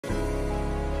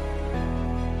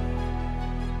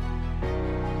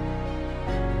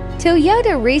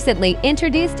Toyota recently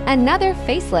introduced another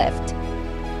facelift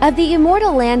of the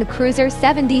immortal Land Cruiser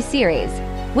 70 series,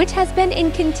 which has been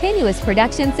in continuous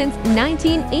production since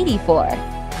 1984.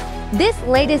 This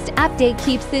latest update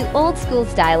keeps the old-school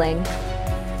styling,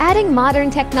 adding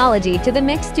modern technology to the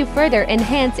mix to further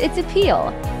enhance its appeal.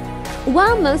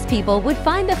 While most people would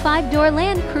find the 5-door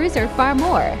Land Cruiser far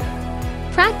more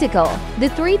practical, the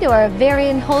 3-door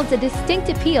variant holds a distinct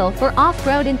appeal for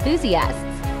off-road enthusiasts,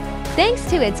 thanks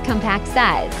to its compact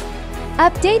size.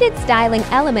 Updated styling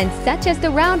elements such as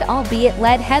the round albeit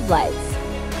LED headlights,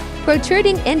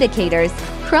 protruding indicators,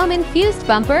 chrome-infused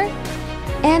bumper,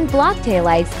 and block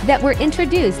taillights that were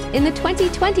introduced in the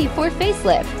 2024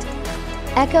 facelift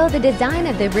echo the design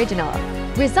of the original,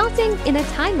 resulting in a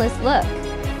timeless look.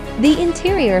 The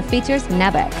interior features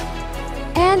Nubuck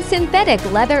and synthetic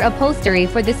leather upholstery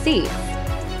for the seats,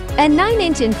 a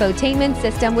 9-inch infotainment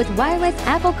system with wireless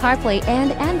Apple CarPlay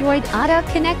and Android Auto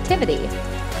connectivity,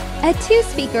 a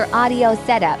 2-speaker audio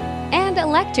setup, and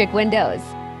electric windows.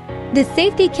 The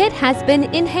safety kit has been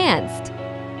enhanced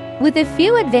with a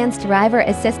few advanced driver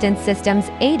assistance systems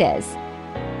ADAS,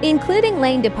 including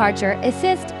lane departure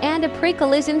assist and a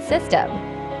pre-collision system.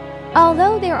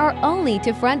 Although there are only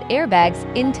 2 front airbags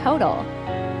in total.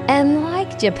 And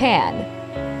like Japan,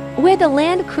 where the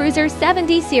Land Cruiser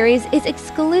 70 series is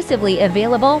exclusively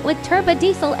available with turbo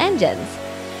diesel engines,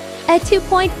 a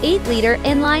 2.8-liter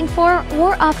inline-4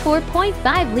 or a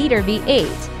 4.5-liter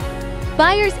V8.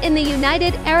 Buyers in the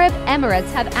United Arab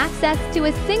Emirates have access to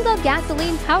a single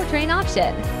gasoline powertrain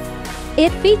option.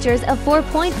 It features a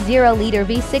 4.0-liter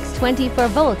V6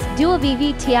 24-volt dual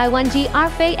VVTi1G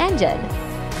RFA engine,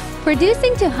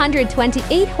 producing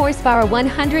 228 horsepower,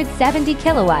 170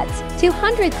 kilowatts,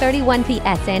 231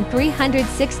 PS and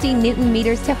 360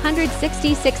 Newton-meters to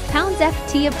 166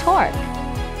 pounds-ft of torque.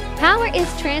 Power is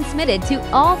transmitted to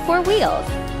all 4 wheels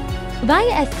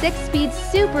via a 6-speed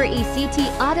Super ECT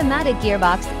automatic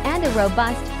gearbox and a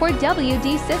robust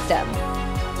 4WD system.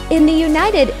 In the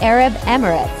United Arab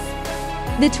Emirates,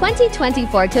 the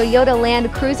 2024 Toyota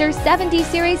Land Cruiser 70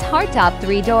 series hardtop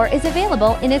 3-door is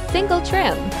available in a single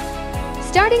trim,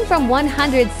 starting from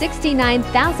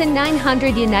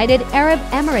 169,900 United Arab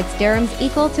Emirates dirhams,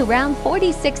 equal to around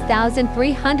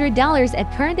 $46,300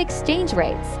 at current exchange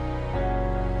rates.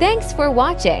 Thanks for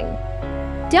watching.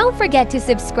 Don't forget to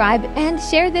subscribe and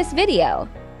share this video.